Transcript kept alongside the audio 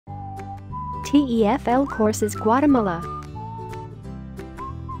TEFL Courses Guatemala.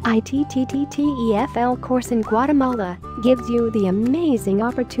 ITTT TEFL course in Guatemala gives you the amazing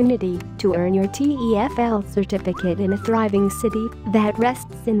opportunity to earn your TEFL certificate in a thriving city that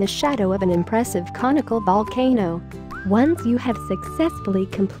rests in the shadow of an impressive conical volcano. Once you have successfully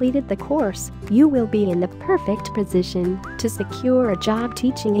completed the course, you will be in the perfect position to secure a job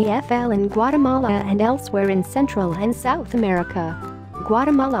teaching EFL in Guatemala and elsewhere in Central and South America.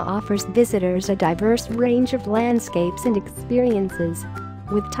 Guatemala offers visitors a diverse range of landscapes and experiences.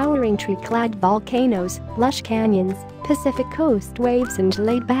 With towering tree-clad volcanoes, lush canyons, Pacific coast waves and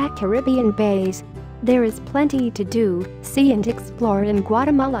laid-back Caribbean bays, there is plenty to do, see and explore in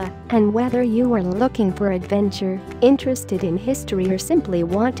Guatemala, and whether you are looking for adventure, interested in history or simply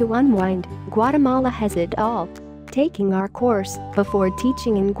want to unwind, Guatemala has it all. Taking our course before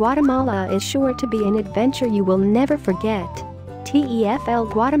teaching in Guatemala is sure to be an adventure you will never forget.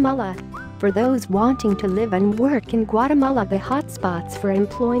 TEFL Guatemala. For those wanting to live and work in Guatemala, the hotspots for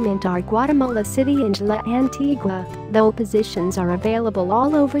employment are Guatemala City and La Antigua, though positions are available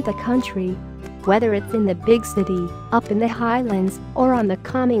all over the country. Whether it's in the big city, up in the highlands, or on the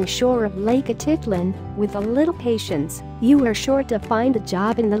calming shore of Lake Atitlan, with a little patience, you are sure to find a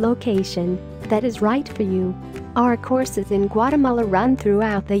job in the location that is right for you. Our courses in Guatemala run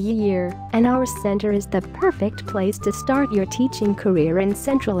throughout the year, and our center is the perfect place to start your teaching career in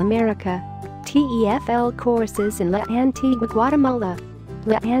Central America. TEFL courses in La Antigua, Guatemala.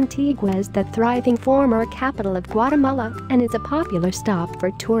 La Antigua is the thriving former capital of Guatemala and is a popular stop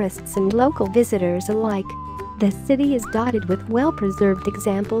for tourists and local visitors alike. The city is dotted with well-preserved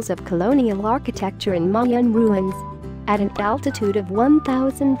examples of colonial architecture and Mayan ruins. At an altitude of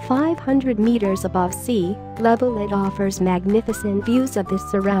 1,500 meters above sea level, it offers magnificent views of the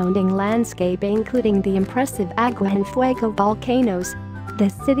surrounding landscape, including the impressive Agua and Fuego volcanoes. The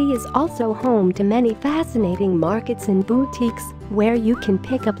city is also home to many fascinating markets and boutiques where you can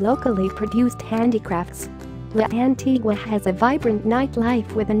pick up locally produced handicrafts. La Antigua has a vibrant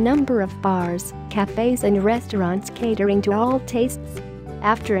nightlife with a number of bars, cafes and restaurants catering to all tastes.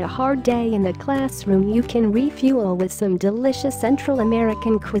 After a hard day in the classroom, you can refuel with some delicious Central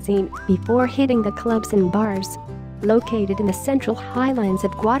American cuisine before hitting the clubs and bars. Located in the central highlands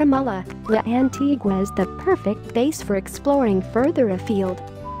of Guatemala, La Antigua is the perfect base for exploring further afield.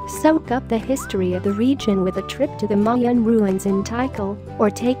 Soak up the history of the region with a trip to the Mayan ruins in Tikal,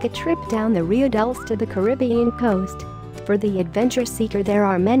 or take a trip down the Rio Dulce to the Caribbean coast. For the adventure seeker, there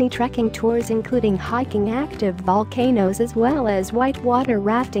are many trekking tours including hiking active volcanoes as well as whitewater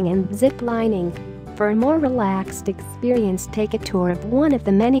rafting and zip lining. For a more relaxed experience, take a tour of one of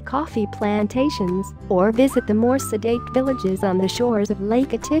the many coffee plantations or visit the more sedate villages on the shores of Lake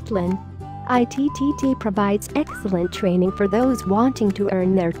Atitlan. ITTT provides excellent training for those wanting to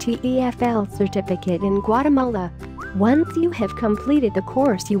earn their TEFL certificate in Guatemala. Once you have completed the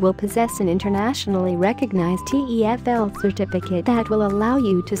course, you will possess an internationally recognized TEFL certificate that will allow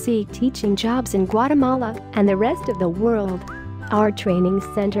you to seek teaching jobs in Guatemala and the rest of the world. Our training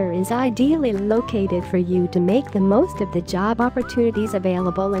center is ideally located for you to make the most of the job opportunities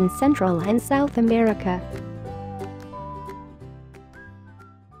available in Central and South America.